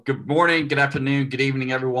Good morning, good afternoon, good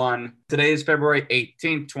evening, everyone. Today is February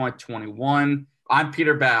 18th, 2021. I'm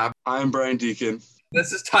Peter Babb. I'm Brian Deacon.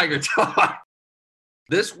 This is Tiger Talk.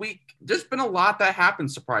 This week, there's been a lot that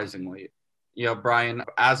happened, surprisingly. You know, Brian,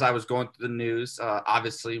 as I was going through the news,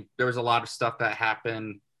 obviously, there was a lot of stuff that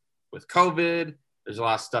happened with COVID. There's a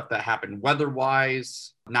lot of stuff that happened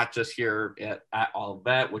weather-wise, not just here at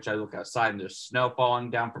Olivet, which I look outside and there's snow falling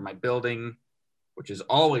down from my building, which is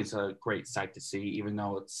always a great sight to see, even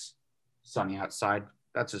though it's sunny outside.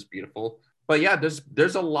 That's just beautiful. But yeah,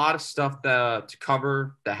 there's a lot of stuff to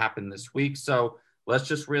cover that happened this week. So let's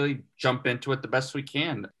just really jump into it the best we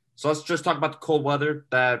can. So let's just talk about the cold weather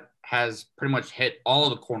that has pretty much hit all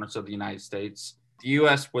of the corners of the United States. The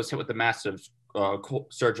U.S. was hit with a massive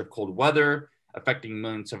surge of cold weather, affecting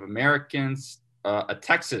millions of Americans.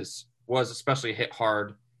 Texas was especially hit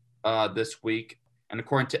hard this week. And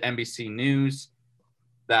according to NBC News,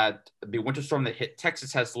 that the winter storm that hit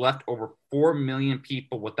Texas has left over 4 million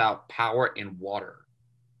people without power and water.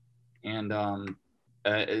 And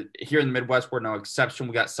here in the Midwest, we're no exception.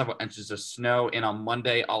 We got several inches of snow, and on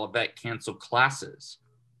Monday, Olivet canceled classes.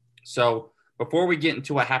 So before we get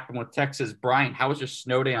into what happened with Texas, Brian, how was your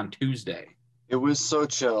snow day on Tuesday? It was so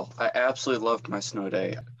chill. I absolutely loved my snow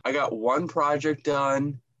day. I got one project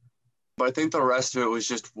done, but I think the rest of it was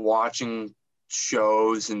just watching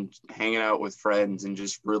shows and hanging out with friends and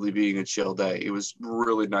just really being a chill day. It was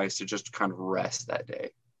really nice to just kind of rest that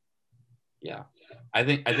day. Yeah. I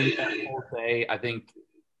think that whole day,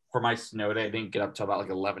 for my snow day, I didn't get up till about like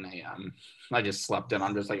 11 a.m. I just slept in.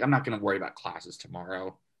 I'm just like, I'm not going to worry about classes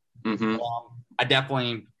tomorrow. Mm-hmm.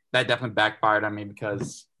 That definitely backfired on me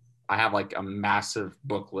because I have like a massive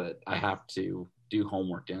booklet I have to do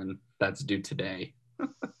homework in that's due today.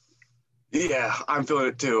 Yeah, I'm feeling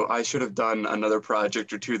it too. I should have done another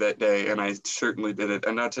project or two that day, and I certainly did it.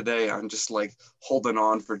 And now today, I'm just like holding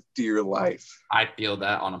on for dear life. I feel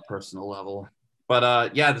that on a personal level.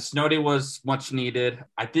 But yeah, the snow day was much needed.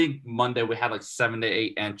 I think Monday we had like 7 to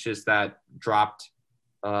 8 inches that dropped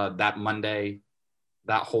that Monday,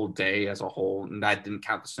 that whole day as a whole. And that didn't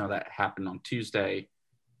count the snow that happened on Tuesday.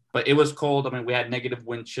 But it was cold. I mean, we had negative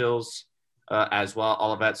wind chills as well,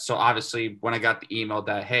 all of that. So obviously, when I got the email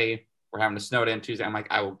that, hey, we're having a snow day on Tuesday, I'm like,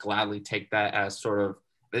 I will gladly take that as sort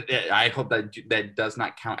of, I hope that does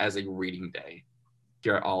not count as a reading day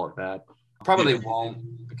here at Olivet. Probably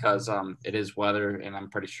won't because it is weather, and I'm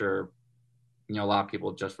pretty sure, a lot of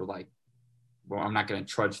people just were like, well, I'm not going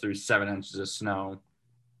to trudge through 7 inches of snow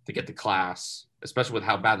to get to class, especially with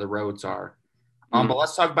how bad the roads are. Mm-hmm. But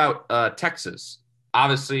let's talk about Texas.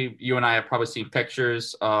 Obviously, you and I have probably seen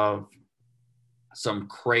pictures of some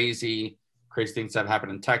crazy things that have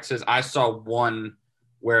happened in Texas. I saw one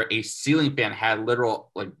where a ceiling fan had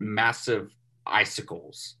literal, like, massive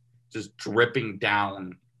icicles just dripping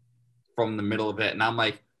down from the middle of it. And I'm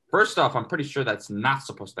like, first off, I'm pretty sure that's not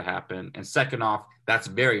supposed to happen. And second off, that's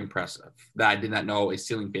very impressive that I did not know a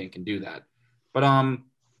ceiling fan can do that. But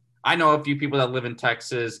I know a few people that live in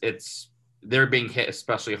Texas. They're being hit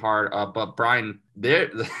especially hard. But Brian,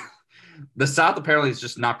 the South apparently is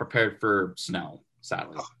just not prepared for snow,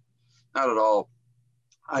 sadly. Not at all.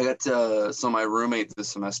 I got so my roommate this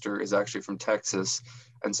semester is actually from Texas,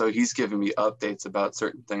 and so he's giving me updates about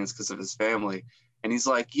certain things because of his family. And he's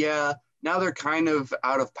like, yeah, now they're kind of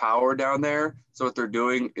out of power down there. So what they're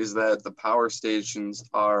doing is that the power stations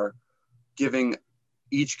are giving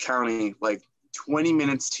each county like 20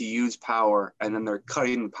 minutes to use power, and then they're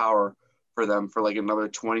cutting the power for them for like another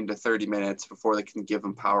 20 to 30 minutes before they can give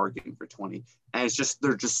them power again for 20. And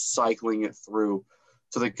they're just cycling it through.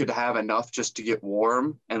 So they could have enough just to get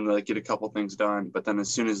warm and like get a couple things done. But then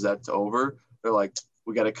as soon as that's over, they're like,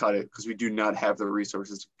 we got to cut it because we do not have the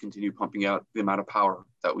resources to continue pumping out the amount of power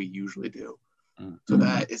that we usually do. Mm-hmm. So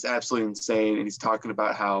that is absolutely insane. And he's talking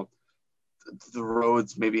about how the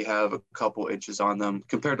roads maybe have a couple inches on them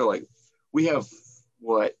compared to like, we have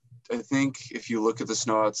what I think if you look at the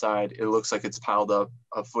snow outside, it looks like it's piled up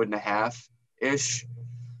 1.5 feet-ish.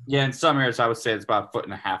 Yeah, in some areas I would say it's about 1.5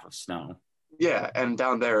 feet of snow. Yeah, and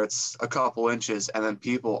down there it's a couple inches, and then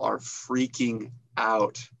people are freaking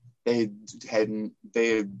out. They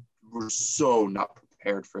were so not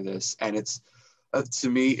prepared for this, and it's to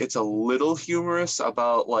me it's a little humorous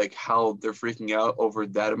about like how they're freaking out over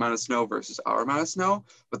that amount of snow versus our amount of snow,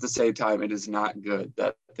 but at the same time it is not good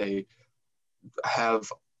that they have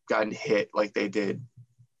gotten hit like they did.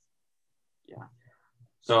 Yeah.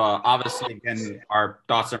 So obviously, again, our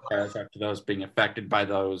thoughts and prayers are to those being affected by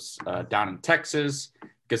those down in Texas,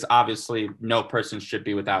 because obviously no person should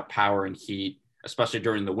be without power and heat, especially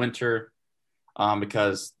during the winter,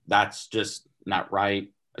 because that's just not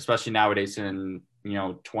right, especially nowadays in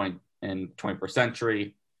 21st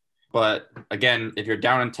century. But again, if you're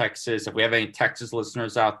down in Texas, if we have any Texas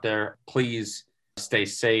listeners out there, please stay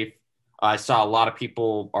safe. I saw a lot of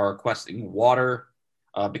people are requesting water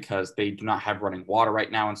because they do not have running water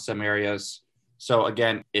right now in some areas. So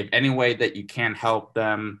again, if any way that you can help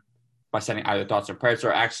them by sending either thoughts or prayers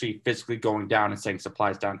or actually physically going down and sending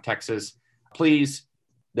supplies down in Texas, please,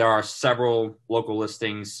 there are several local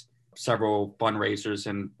listings, several fundraisers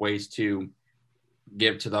and ways to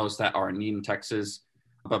give to those that are in need in Texas.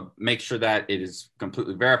 But make sure that it is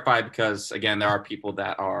completely verified because, again, there are people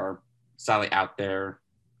that are sadly out there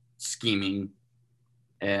scheming.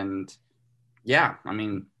 And yeah, I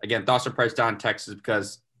mean, again, thoughts and prayers down in Texas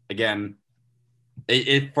because, again,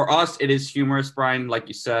 it for us, it is humorous, Brian, like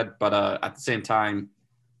you said. But at the same time,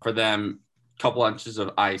 for them, a couple inches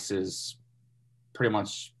of ice is pretty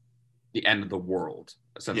much the end of the world.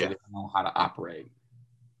 Essentially, They don't know how to operate.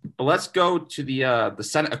 But let's go to the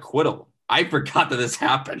Senate acquittal. I forgot that this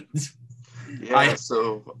happened. Yeah,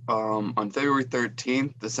 so on February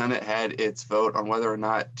 13th, the Senate had its vote on whether or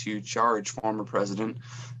not to charge former President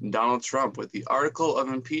Donald Trump with the article of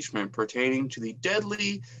impeachment pertaining to the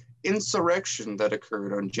deadly insurrection that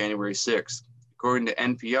occurred on January 6th. According to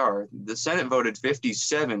NPR, the Senate voted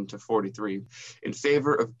 57-43 in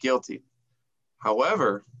favor of guilty.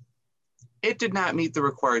 However, it did not meet the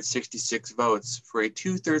required 66 votes for a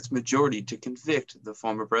 2/3 majority to convict the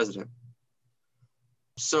former president.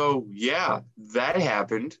 So, yeah, that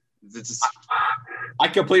happened. I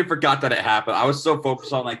completely forgot that it happened. I was so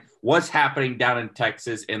focused on, like, what's happening down in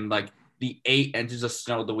Texas and, like, the 8 inches of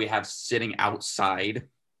snow that we have sitting outside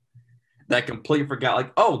that I completely forgot,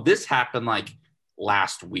 like, oh, this happened, like,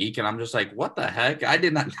 last week. And I'm just like, what the heck? I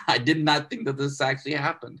did not think that this actually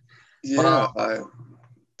happened. Yeah,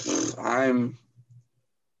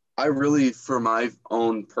 I really, for my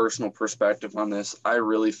own personal perspective on this, I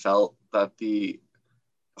really felt that the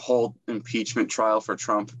whole impeachment trial for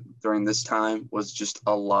Trump during this time was just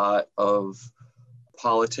a lot of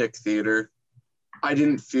politic theater. I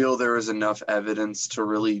didn't feel there was enough evidence to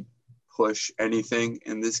really push anything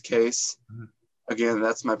in this case. Again,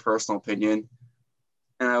 that's my personal opinion.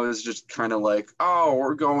 And I was just kind of like, oh,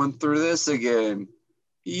 we're going through this again.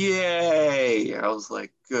 Yay! I was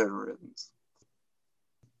like, good riddance.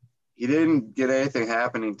 He didn't get anything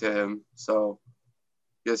happening to him, so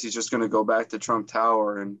I guess he's just going to go back to Trump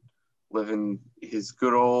Tower and live in his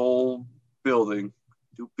good old building,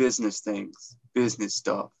 do business things, business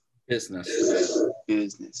stuff. Business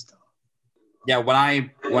stuff. Yeah, when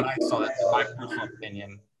I saw that, in my personal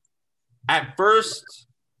opinion, at first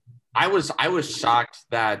I was shocked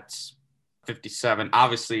that 57.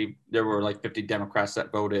 Obviously, there were like 50 Democrats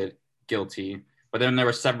that voted guilty, but then there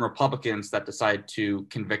were 7 Republicans that decided to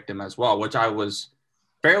convict him as well, which I was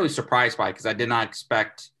fairly surprised by because I did not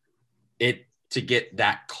expect it to get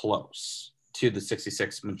that close to the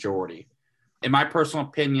 66 majority. In my personal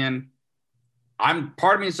opinion,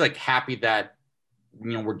 part of me is like happy that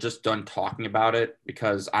we're just done talking about it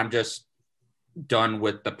because I'm just done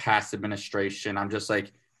with the past administration. I'm just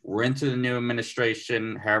like, we're into the new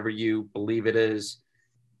administration, however you believe it is.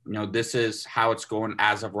 This is how it's going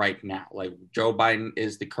as of right now. Like, Joe Biden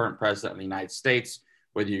is the current president of the United States,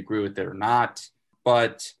 whether you agree with it or not.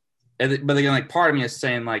 But again, like, part of me is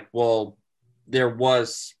saying, like, well, there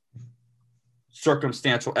was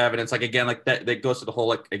circumstantial evidence. Like, again, like that goes to the whole,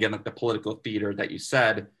 like, again, like the political theater that you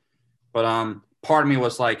said. But part of me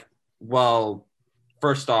was like, well,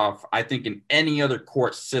 first off, I think in any other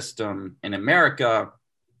court system in America,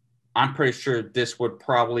 I'm pretty sure this would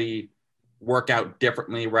probably work out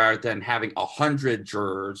differently rather than having 100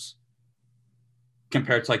 jurors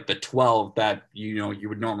compared to like the 12 that you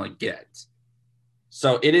would normally get.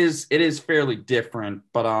 So it is fairly different,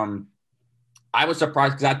 but I was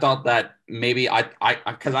surprised because I thought that maybe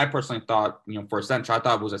because I personally thought, for essential, I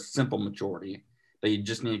thought it was a simple majority that you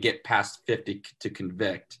just need to get past 50 to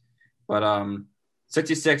convict. But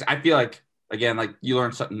 66, I feel like, again, like, you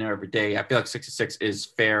learn something new every day. I feel like 66 is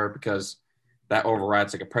fair because that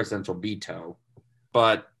overrides like a presidential veto.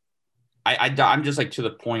 But I'm just like to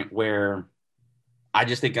the point where I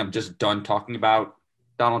just think I'm just done talking about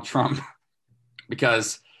Donald Trump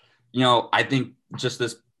because, I think just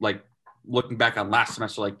this, like, looking back on last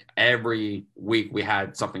semester, like, every week we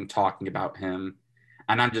had something talking about him.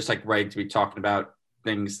 And I'm just like ready to be talking about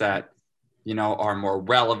things that, are more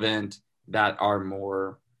relevant, that are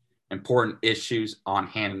more important issues on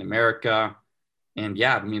hand in America. And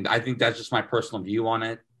yeah, I mean, I think that's just my personal view on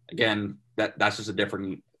it. Again, that's just a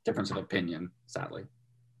difference of opinion, sadly.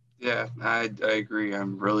 Yeah, I agree.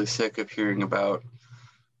 I'm really sick of hearing about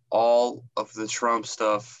all of the Trump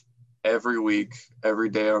stuff every week, every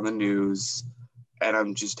day on the news. And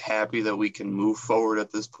I'm just happy that we can move forward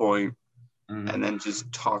at this point and then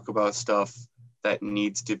just talk about stuff that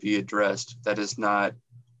needs to be addressed. That is not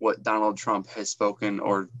what Donald Trump has spoken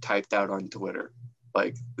or typed out on Twitter.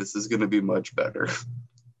 Like, this is going to be much better.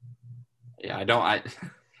 Yeah,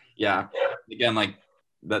 again, like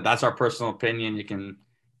that's our personal opinion. You can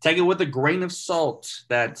take it with a grain of salt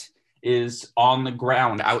that is on the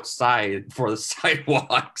ground outside for the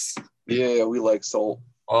sidewalks. Yeah, we like salt.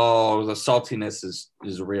 Oh, the saltiness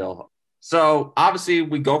is real. So obviously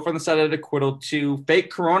we go from the side of acquittal to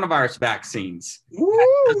fake coronavirus vaccines.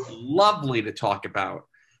 That's lovely to talk about.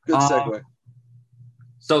 Good segue.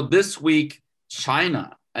 So this week,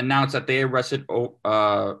 China announced that they arrested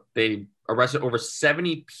over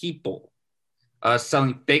 70 people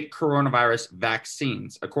selling fake coronavirus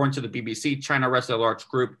vaccines. According to the BBC, China arrested a large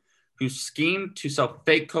group who schemed to sell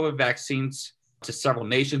fake COVID vaccines to several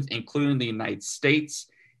nations, including the United States.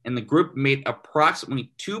 And the group made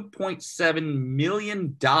approximately $2.7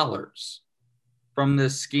 million from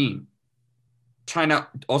this scheme. China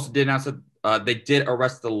also did announce that they did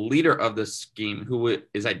arrest the leader of this scheme, who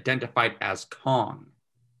is identified as Kong.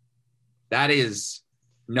 That is,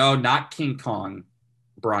 no, not King Kong,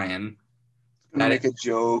 Brian. I'm gonna make a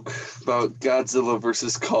joke about Godzilla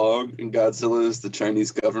versus Kong, and Godzilla is the Chinese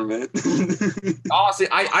government. Honestly,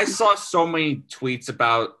 I saw so many tweets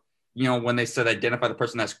about, when they said identify the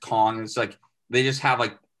person as Kong, it's like they just have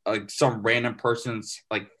like some random person's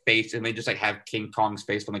like face, and they just like have King Kong's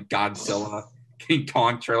face from the Godzilla King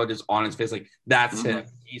Kong trailer just on his face. Like, that's him.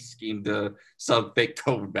 He schemed to sell fake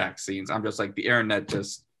COVID vaccines. I'm just like, the internet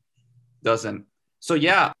just doesn't. So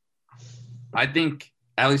yeah, I think,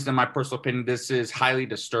 at least in my personal opinion, this is highly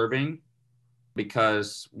disturbing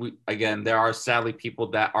because there are sadly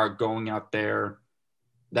people that are going out there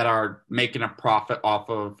that are making a profit off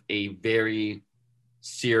of a very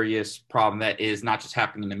serious problem that is not just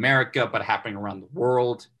happening in America, but happening around the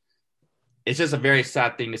world. It's just a very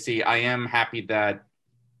sad thing to see. I am happy that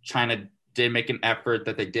China did make an effort,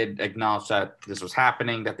 that they did acknowledge that this was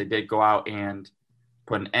happening, that they did go out and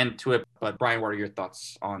put an end to it. But Brian, what are your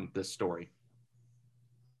thoughts on this story?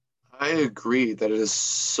 I agree that it is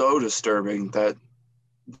so disturbing that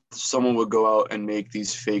someone would go out and make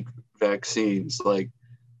these fake vaccines. Like,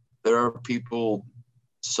 there are people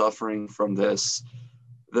suffering from this.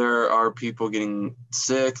 There are people getting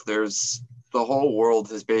sick. The whole world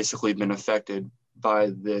has basically been affected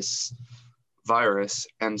by this virus.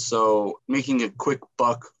 And so making a quick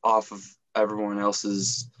buck off of everyone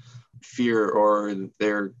else's fear or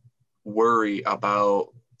their worry about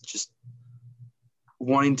just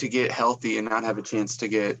wanting to get healthy and not have a chance to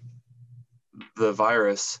get the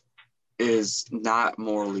virus is not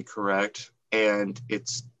morally correct. And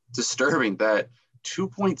it's disturbing that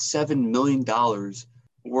 $2.7 million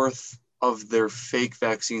worth of their fake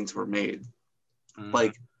vaccines were made.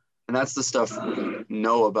 Like, and that's the stuff we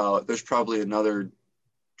know about. There's probably another,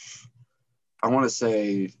 I want to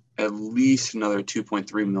say at least another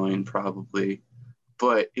 2.3 million probably,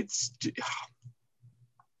 but it's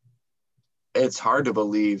hard to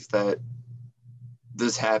believe that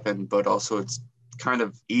this happened, but also it's kind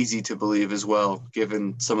of easy to believe as well,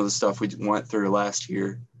 given some of the stuff we went through last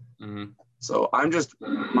year. So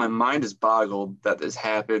my mind is boggled that this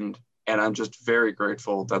happened, and I'm just very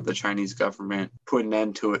grateful that the Chinese government put an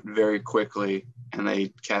end to it very quickly, and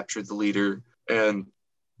they captured the leader. And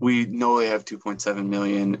we know they have 2.7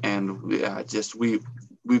 million, and we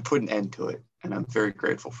put an end to it, and I'm very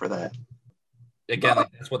grateful for that. Again,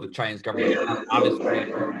 that's what the Chinese government,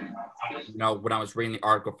 obviously, when I was reading the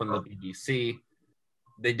article from the BBC,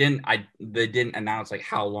 they didn't announce like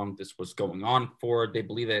how long this was going on for. They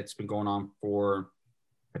believe that it's been going on for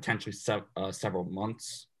potentially several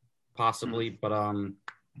months, possibly. But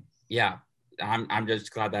yeah, I'm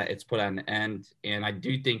just glad that it's put at an end. And I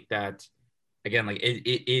do think that, again, like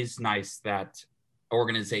it is nice that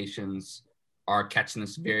organizations are catching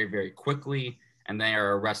this very, very quickly, and they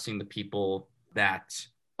are arresting the people that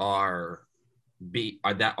are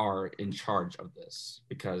in charge of this,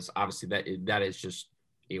 because obviously that is just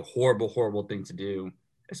a horrible, horrible thing to do,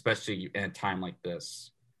 especially in a time like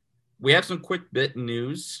this. We have some quick bit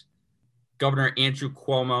news. Governor Andrew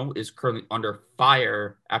Cuomo is currently under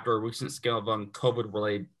fire after a recent scale of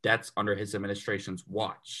COVID-related deaths under his administration's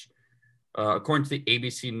watch. According to the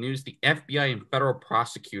ABC News, the FBI and federal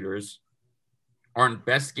prosecutors are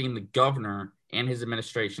investigating the governor and his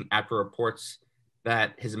administration after reports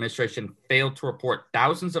that his administration failed to report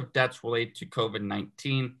thousands of deaths related to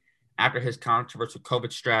COVID-19 after his controversial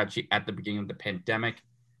COVID strategy at the beginning of the pandemic.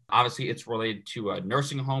 Obviously, it's related to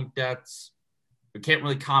nursing home deaths, we can't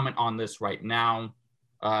really comment on this right now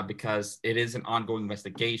because it is an ongoing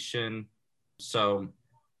investigation. So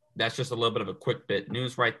that's just a little bit of a quick bit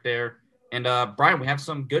news right there. And Brian, we have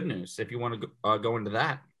some good news if you want to go into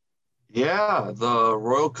that. Yeah, the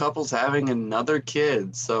royal couple's having another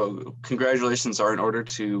kid. So congratulations are in order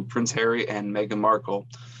to Prince Harry and Meghan Markle.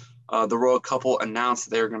 The royal couple announced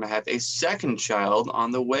they're going to have a second child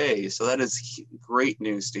on the way. So that is great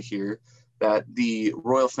news to hear that the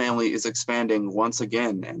royal family is expanding once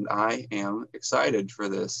again. And I am excited for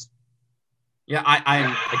this. Yeah,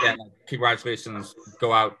 I'm again, congratulations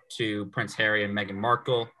go out to Prince Harry and Meghan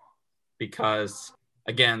Markle because,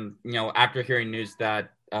 again, after hearing news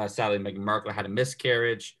that sadly Meghan Markle had a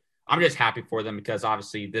miscarriage, I'm just happy for them because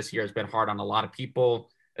obviously this year has been hard on a lot of people,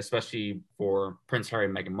 especially for Prince Harry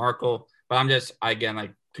and Meghan Markle. But I'm just,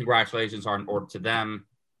 again, congratulations are in order to them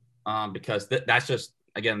because that's just,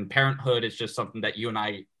 again, parenthood is just something that you and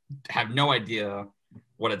I have no idea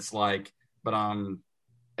what it's like. But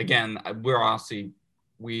again,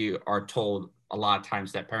 we are told a lot of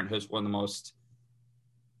times that parenthood is one of the most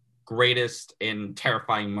greatest and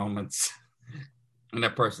terrifying moments in a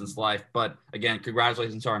person's life. But again,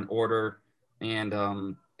 congratulations are in order, and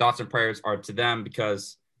thoughts and prayers are to them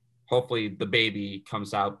because hopefully the baby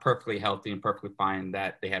comes out perfectly healthy and perfectly fine,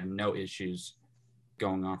 that they have no issues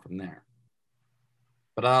going on from there.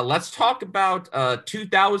 But let's talk about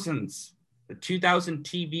 2000s, the 2000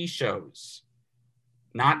 TV shows.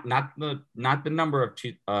 Not the number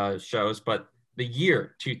of shows, but the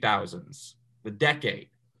year 2000s, the decade.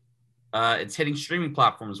 It's hitting streaming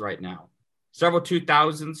platforms right now. Several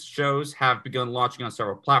 2000s shows have begun launching on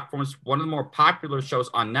several platforms. One of the more popular shows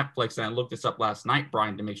on Netflix, and I looked this up last night,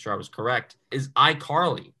 Brian, to make sure I was correct, is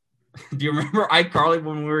iCarly. Do you remember iCarly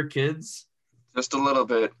when we were kids? Just a little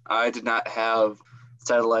bit. I did not have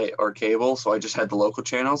satellite or cable, so I just had the local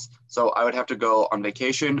channels. So I would have to go on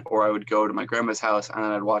vacation, or I would go to my grandma's house and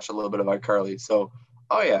then I'd watch a little bit of iCarly. So,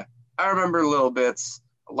 oh yeah, I remember little bits.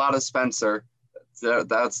 A lot of Spencer.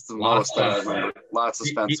 That's the most I remember. Lots of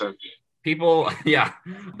Spencer. People, yeah.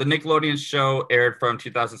 The Nickelodeon show aired from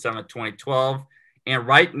 2007 to 2012. And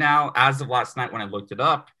right now, as of last night when I looked it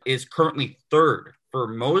up, is currently third for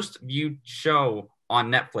most viewed show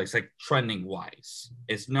on Netflix, trending wise.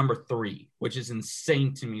 It's number 3, which is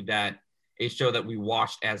insane to me that a show that we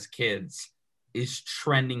watched as kids is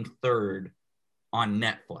trending third on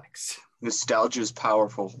Netflix. Nostalgia is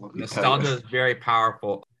powerful. Nostalgia is very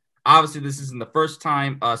powerful. Obviously, this isn't the first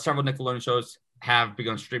time. Several Nickelodeon shows have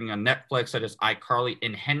begun streaming on Netflix, such as iCarly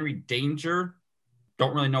and Henry Danger.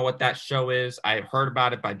 Don't really know what that show is. I heard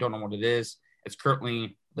about it, but I don't know what it is. It's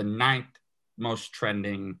currently the 9th most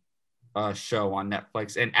trending show on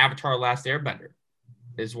Netflix. And Avatar: Last Airbender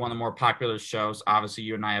is one of the more popular shows. Obviously,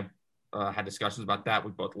 you and I have had discussions about that.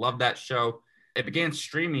 We both love that show. It began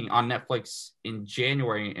streaming on Netflix in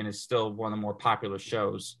January and is still one of the more popular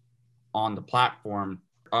shows on the platform.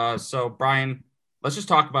 So, Brian, let's just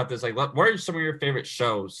talk about this. What are some of your favorite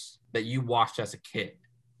shows that you watched as a kid?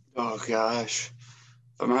 Oh, gosh.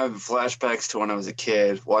 I'm having flashbacks to when I was a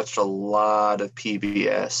kid. Watched a lot of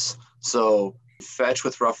PBS. So, Fetch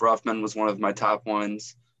with Rough Ruffman was one of my top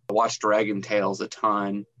ones. I watched Dragon Tales a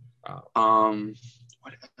ton.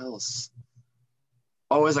 What else?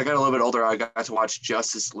 Oh, as I got a little bit older, I got to watch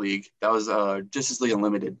Justice League. That was Justice League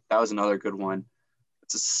Unlimited. That was another good one.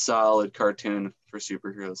 It's a solid cartoon for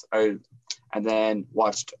superheroes. And then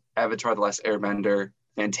watched Avatar: The Last Airbender.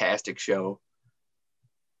 Fantastic show.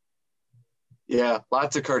 Yeah,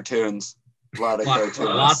 lots of cartoons. Lots of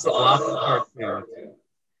cartoons.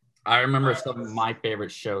 I remember some of my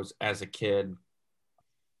favorite shows as a kid.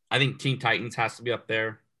 I think Teen Titans has to be up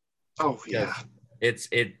there. Oh yeah,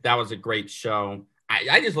 that was a great show.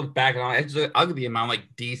 I just look back on it. I'll give the amount of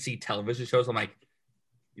DC television shows. I'm like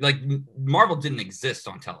Marvel didn't exist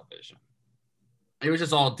on television. It was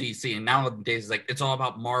just all DC. And nowadays, it's all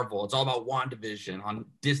about Marvel. It's all about WandaVision on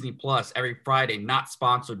Disney Plus every Friday. Not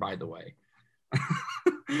sponsored, by the way.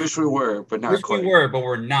 Wish we were, but not quite. We were, but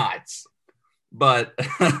we're not. But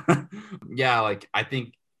yeah, I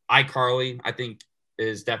think iCarly,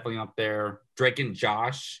 is definitely up there. Drake and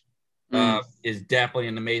Josh is definitely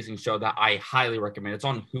an amazing show that I highly recommend. It's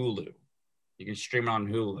on Hulu. You can stream it on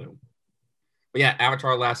Hulu. But yeah,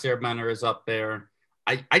 Avatar: Last Airbender is up there.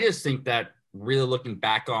 I just think that really looking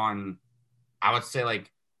back on, I would say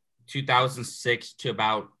 2006 to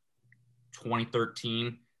about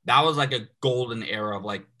 2013, that was a golden era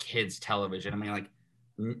of kids television. I mean,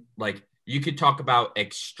 you could talk about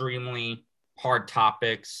extremely hard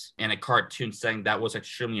topics in a cartoon setting that was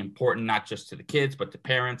extremely important, not just to the kids, but to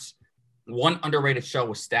parents. One underrated show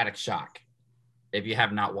was Static Shock. If you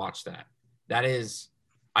have not watched that that is,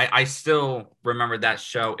 I still remember that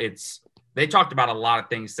show. They talked about a lot of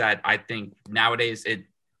things that I think nowadays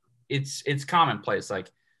it's commonplace.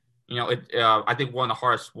 Like, I think one of the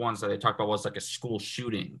hardest ones that they talked about was like a school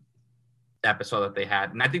shooting episode that they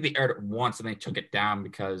had. And I think they aired it once and they took it down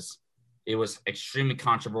because it was extremely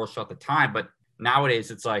controversial at the time. But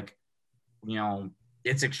nowadays it's like,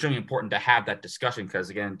 it's extremely important to have that discussion because,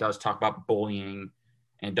 again, it does talk about bullying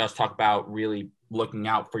and it does talk about really looking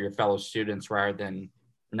out for your fellow students rather than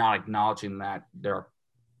not acknowledging that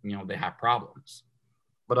they have problems.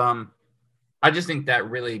 But I just think that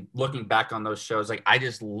really looking back on those shows, like I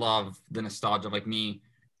just love the nostalgia of like me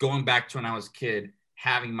going back to when I was a kid,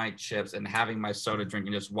 having my chips and having my soda drink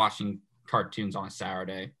and just watching cartoons on a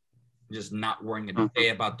Saturday, just not worrying a day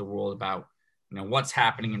about the world, about what's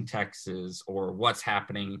happening in Texas or what's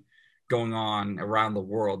happening going on around the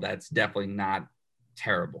world. That's definitely not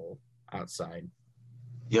terrible outside.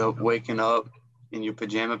 Waking up in your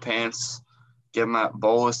pajama pants, getting that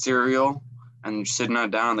bowl of cereal, and you're sitting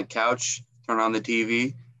down on the couch, turn on the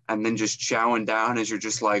TV, and then just chowing down as you're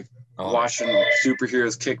just like watching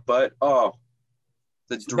superheroes kick butt. Oh,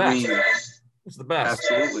 it's dream. It's the best.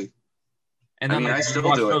 Absolutely. And then, I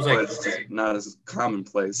still do it, but it's just not as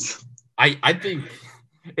commonplace. I think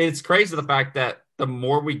it's crazy the fact that the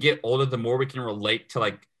more we get older, the more we can relate to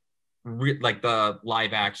like the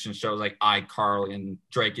live action shows like iCarly and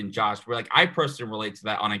Drake and Josh. We're like, I personally relate to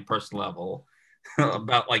that on a personal level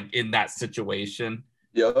about like in that situation.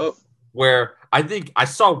 Yep. Where I think I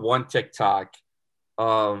saw one TikTok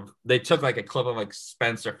of they took like a clip of like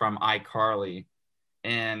Spencer from iCarly,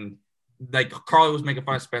 and like Carly was making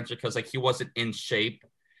fun of Spencer because like he wasn't in shape.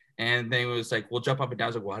 And then it was like, we'll jump up and down. I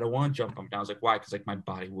was like, well, I don't want to jump up and down. I was like, why? Because like my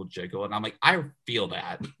body will jiggle. And I'm like, I feel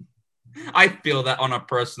that. I feel that on a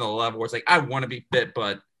personal level where it's like, I want to be fit,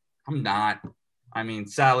 but I'm not. I mean,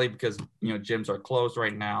 sadly, because, gyms are closed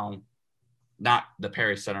right now. Not the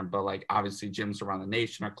Perry Center, but like obviously gyms around the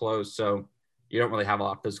nation are closed. So you don't really have a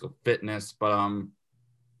lot of physical fitness. But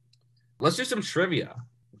let's do some trivia.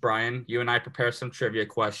 Brian, you and I prepare some trivia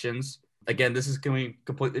questions. Again, this is going to be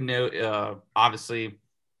completely new. Obviously,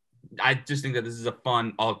 I just think that this is a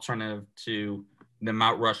fun alternative to the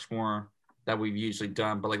Mount Rushmore that we've usually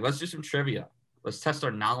done. But like, let's do some trivia. Let's test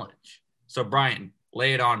our knowledge. So, Brian,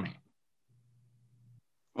 lay it on me.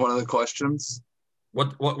 One of the questions.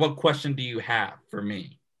 What question do you have for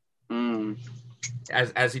me?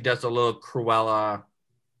 As he does a little Cruella,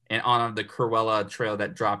 and on the Cruella trail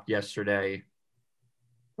that dropped yesterday.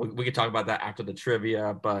 We could talk about that after the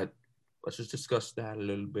trivia, but let's just discuss that a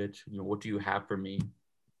little bit. What do you have for me?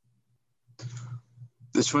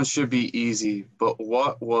 This one should be easy, but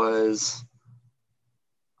what was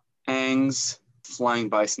Aang's flying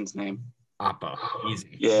bison's name? Appa.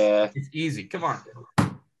 Easy. Yeah. It's easy. Come on.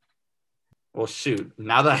 Well, shoot.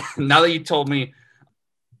 Now that you told me,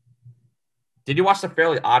 did you watch The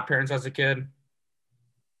Fairly Odd Parents as a kid?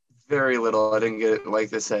 Very little. I didn't get it.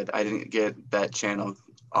 Like I said, I didn't get that channel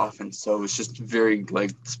often, so it was just very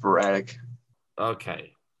like sporadic.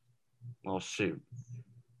 Okay. Well, shoot.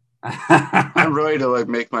 I'm ready to like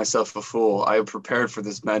make myself a fool. I prepared for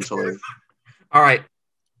this mentally. All right.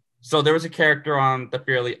 So there was a character on The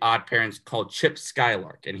Fairly Odd Parents called Chip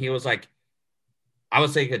Skylark, and he was like, I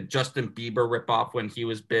would say a Justin Bieber ripoff when he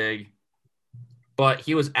was big, but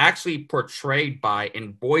he was actually portrayed by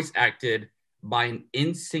and voice acted by an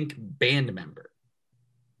NSYNC band member.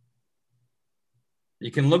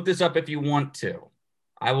 You can look this up if you want to.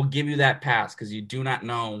 I will give you that pass because you do not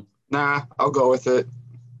know. Nah, I'll go with it.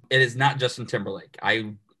 It is not Justin Timberlake.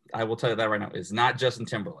 I will tell you that right now. It's not Justin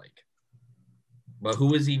Timberlake. But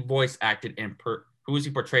who is he voice acted in? Who is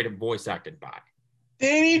he portrayed and voice acted by?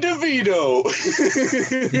 Danny DeVito.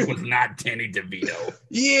 It was not Danny DeVito.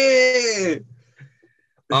 Yeah.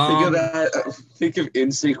 Think of that. Think of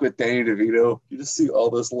NSYNC with Danny DeVito. You just see all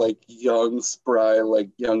those like young, spry, like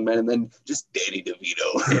young men, and then just Danny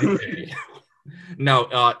DeVito.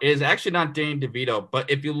 No, it is actually not Danny DeVito. But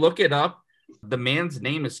if you look it up, the man's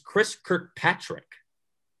name is Chris Kirkpatrick.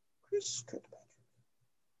 Chris Kirkpatrick.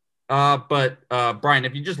 But Brian,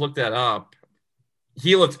 if you just look that up,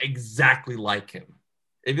 he looks exactly like him.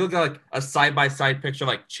 If you look at like a side-by-side picture of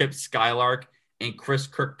like Chip Skylark and Chris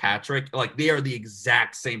Kirkpatrick, like they are the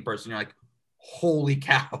exact same person. You're like, holy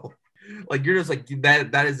cow. Like you're just like,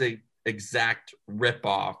 that is a exact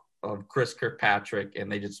ripoff of Chris Kirkpatrick,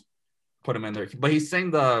 and they just put him in there. But he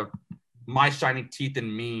sang the My Shining Teeth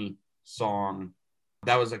and Me song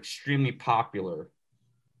that was extremely popular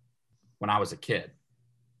when I was a kid.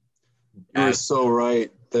 You're so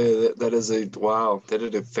right. That is a wow. They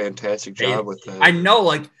did a fantastic job with that. I know,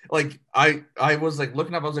 I was like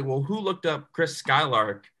looking up. I was like, well, who looked up Chris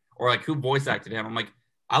Skylark or like who voice acted him? I'm like,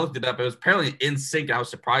 I looked it up. It was apparently in sync. I was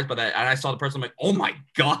surprised by that, and I saw the person. I'm like, oh my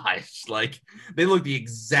gosh, like they look the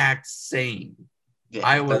exact same. Yeah,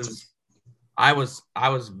 I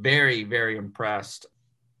was very, very impressed.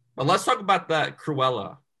 But let's talk about that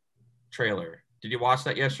Cruella trailer. Did you watch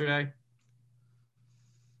that yesterday?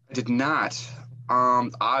 I did not.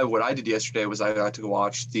 What I did yesterday was I got to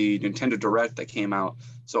watch the Nintendo Direct that came out.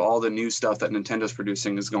 So all the new stuff that Nintendo's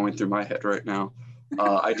producing is going through my head right now.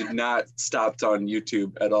 I did not stop on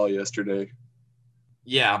YouTube at all yesterday.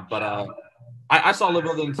 Yeah, but I saw a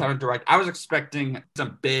little bit of the Nintendo Direct. I was expecting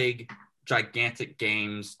some big, gigantic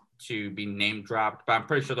games to be name dropped, but I'm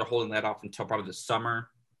pretty sure they're holding that off until probably the summer.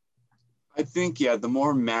 I think, yeah, the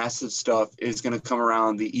more massive stuff is going to come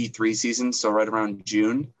around the E3 season, so right around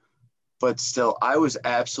June. But still, I was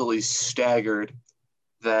absolutely staggered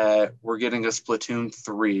that we're getting a Splatoon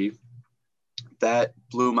 3. That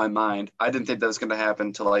blew my mind. I didn't think that was going to happen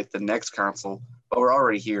until like the next console, but we're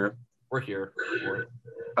already here. We're here.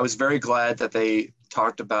 I was very glad that they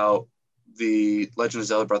talked about the Legend of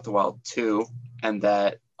Zelda Breath of the Wild 2 and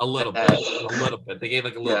that a little bit. They gave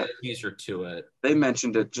like a little teaser to it. They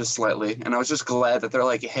mentioned it just slightly, and I was just glad that they're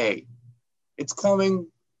like, hey, it's coming.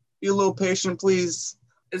 Be a little patient, please.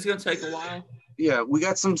 It's going to take a while. Yeah, we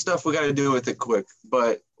got some stuff we got to do with it quick,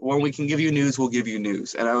 but when we can give you news, we'll give you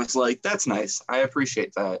news. And I was like, that's nice. I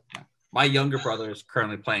appreciate that. My younger brother is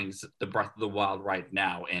currently playing the Breath of the Wild right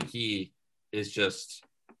now, and he is just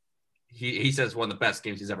he says one of the best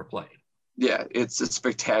games he's ever played. Yeah, it's a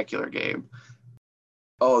spectacular game.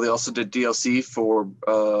 Oh, they also did DLC for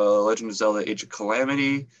Legend of Zelda Age of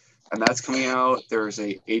Calamity, and that's coming out. There's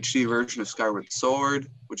a HD version of Skyward Sword,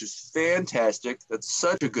 which is fantastic. That's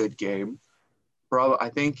such a good game. I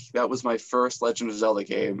think that was my first Legend of Zelda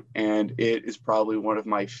game, and it is probably one of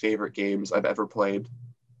my favorite games I've ever played.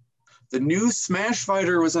 The new Smash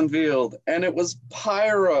Fighter was unveiled, and it was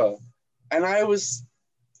Pyra. And I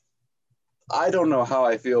don't know how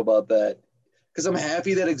I feel about that. Because I'm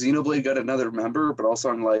happy that Xenoblade got another member, but also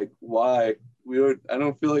I'm like, why? I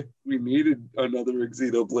don't feel like we needed another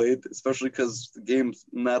Xenoblade, especially because the game's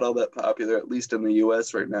not all that popular, at least in the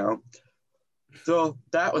US right now. So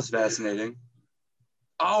that was fascinating.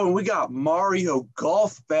 Oh, and we got Mario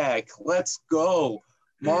Golf back. Let's go.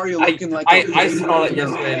 Mario looking I saw it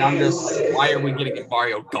yesterday, and I'm just, why are we getting a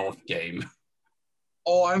Mario Golf game?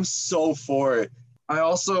 Oh, I'm so for it.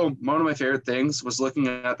 One of my favorite things was looking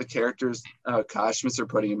at the characters' costumes they're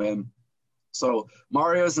putting them in. So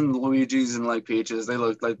Mario's and Luigi's and like Peaches, they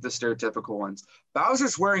look like the stereotypical ones.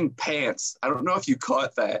 Bowser's wearing pants. I don't know if you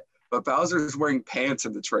caught that, but Bowser's wearing pants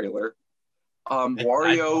in the trailer.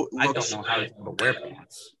 Wario I don't know how he's going to wear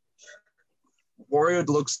pants. Wario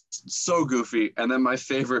looks so goofy. And then my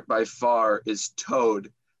favorite by far is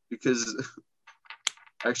Toad, because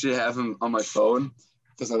I actually have him on my phone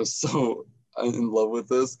because I was so in love with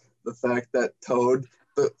this. The fact that Toad,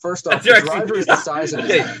 first off, the driver is the size of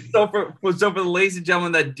his. So for the ladies and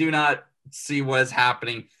gentlemen that do not see what is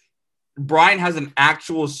happening, Brian has an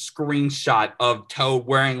actual screenshot of Toad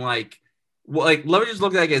wearing like let me just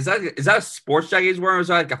look at it. Is that a sports jacket he's wearing, or is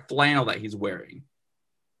that like a flannel that he's wearing?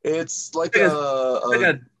 It's like it's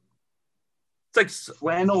like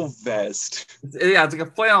flannel vest. Yeah, it's like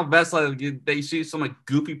a flannel vest. Like they see some like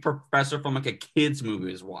goofy professor from like a kids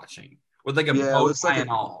movie is watching with like a bow tie and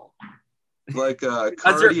all. Like a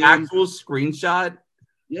that's your actual screenshot.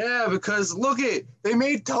 Yeah, because they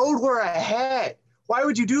made Toad wear a hat. Why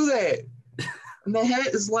would you do that? And the hat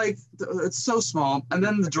is like, it's so small. And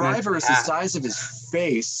then the driver is the size of his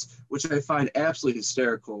face, which I find absolutely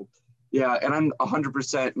hysterical. Yeah, and I'm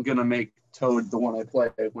 100% going to make Toad the one I play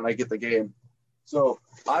when I get the game. So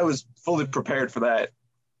I was fully prepared for that.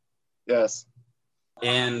 Yes.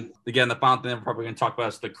 And again, the final thing we're probably going to talk about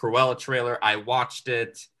is the Cruella trailer. I watched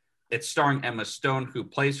it. It's starring Emma Stone, who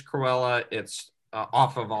plays Cruella. It's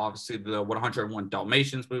off of, obviously, the 101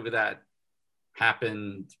 Dalmatians movie that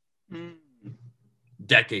happened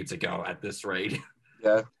decades ago at this rate.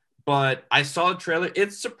 Yeah. But I saw the trailer.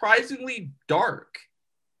 It's surprisingly dark.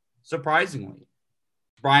 Surprisingly.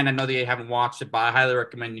 Brian, I know that you haven't watched it, but I highly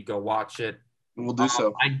recommend you go watch it. We'll do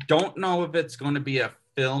so. I don't know if it's going to be a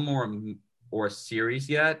film or a series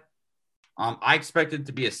yet. I expect it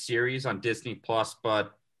to be a series on Disney Plus,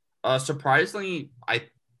 but surprisingly,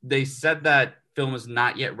 they said that film is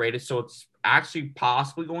not yet rated, so it's actually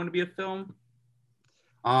possibly going to be a film.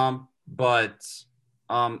 But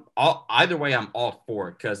either way, I'm all for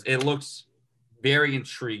it because it looks very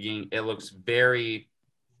intriguing. It looks very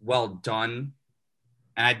well done.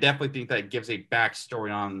 And I definitely think that gives a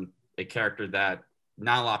backstory on a character that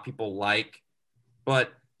not a lot of people like,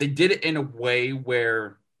 but they did it in a way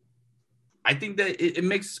where I think that it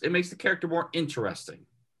makes the character more interesting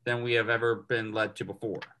than we have ever been led to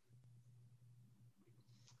before.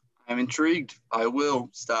 I'm intrigued. I will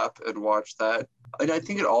stop and watch that. And I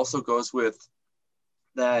think it also goes with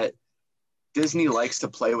that Disney likes to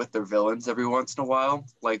play with their villains every once in a while.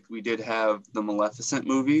 Like we did have the Maleficent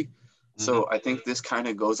movie. So I think this kind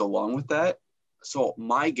of goes along with that. So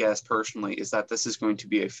my guess personally is that this is going to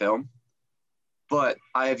be a film, but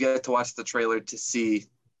I have yet to watch the trailer to see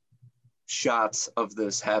shots of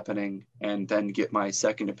this happening and then get my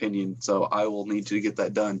second opinion. So I will need to get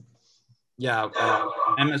that done. Yeah,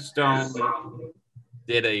 Emma Stone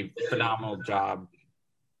did a phenomenal job.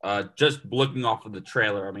 Just looking off of the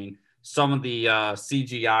trailer, I mean, some of the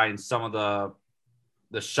CGI and some of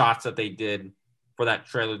the shots that they did for that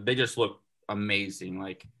trailer, they just look amazing.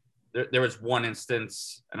 Like there was one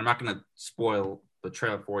instance, and I'm not going to spoil the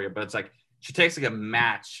trailer for you, but it's like she takes like a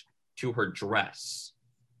match to her dress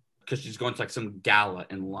because she's going to like some gala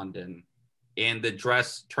in London, and the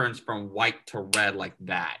dress turns from white to red like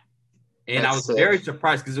that. And I was very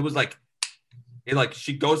surprised because it was like,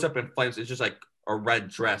 she goes up in flames. It's just like a red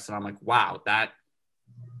dress. And I'm like, wow,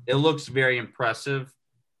 it looks very impressive.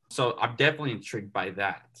 So I'm definitely intrigued by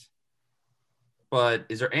that. But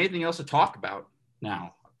is there anything else to talk about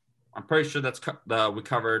now? I'm pretty sure we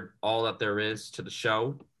covered all that there is to the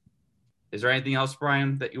show. Is there anything else,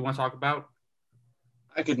 Brian, that you want to talk about?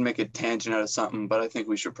 I could make a tangent out of something, but I think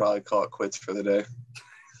we should probably call it quits for the day.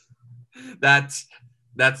 That's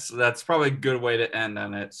probably a good way to end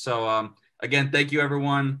on it. So again, thank you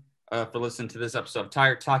everyone for listening to this episode of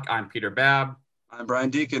Tiger Talk. I'm Peter Babb. I'm Brian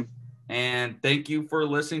Deacon. And thank you for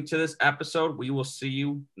listening to this episode. We will see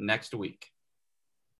you next week.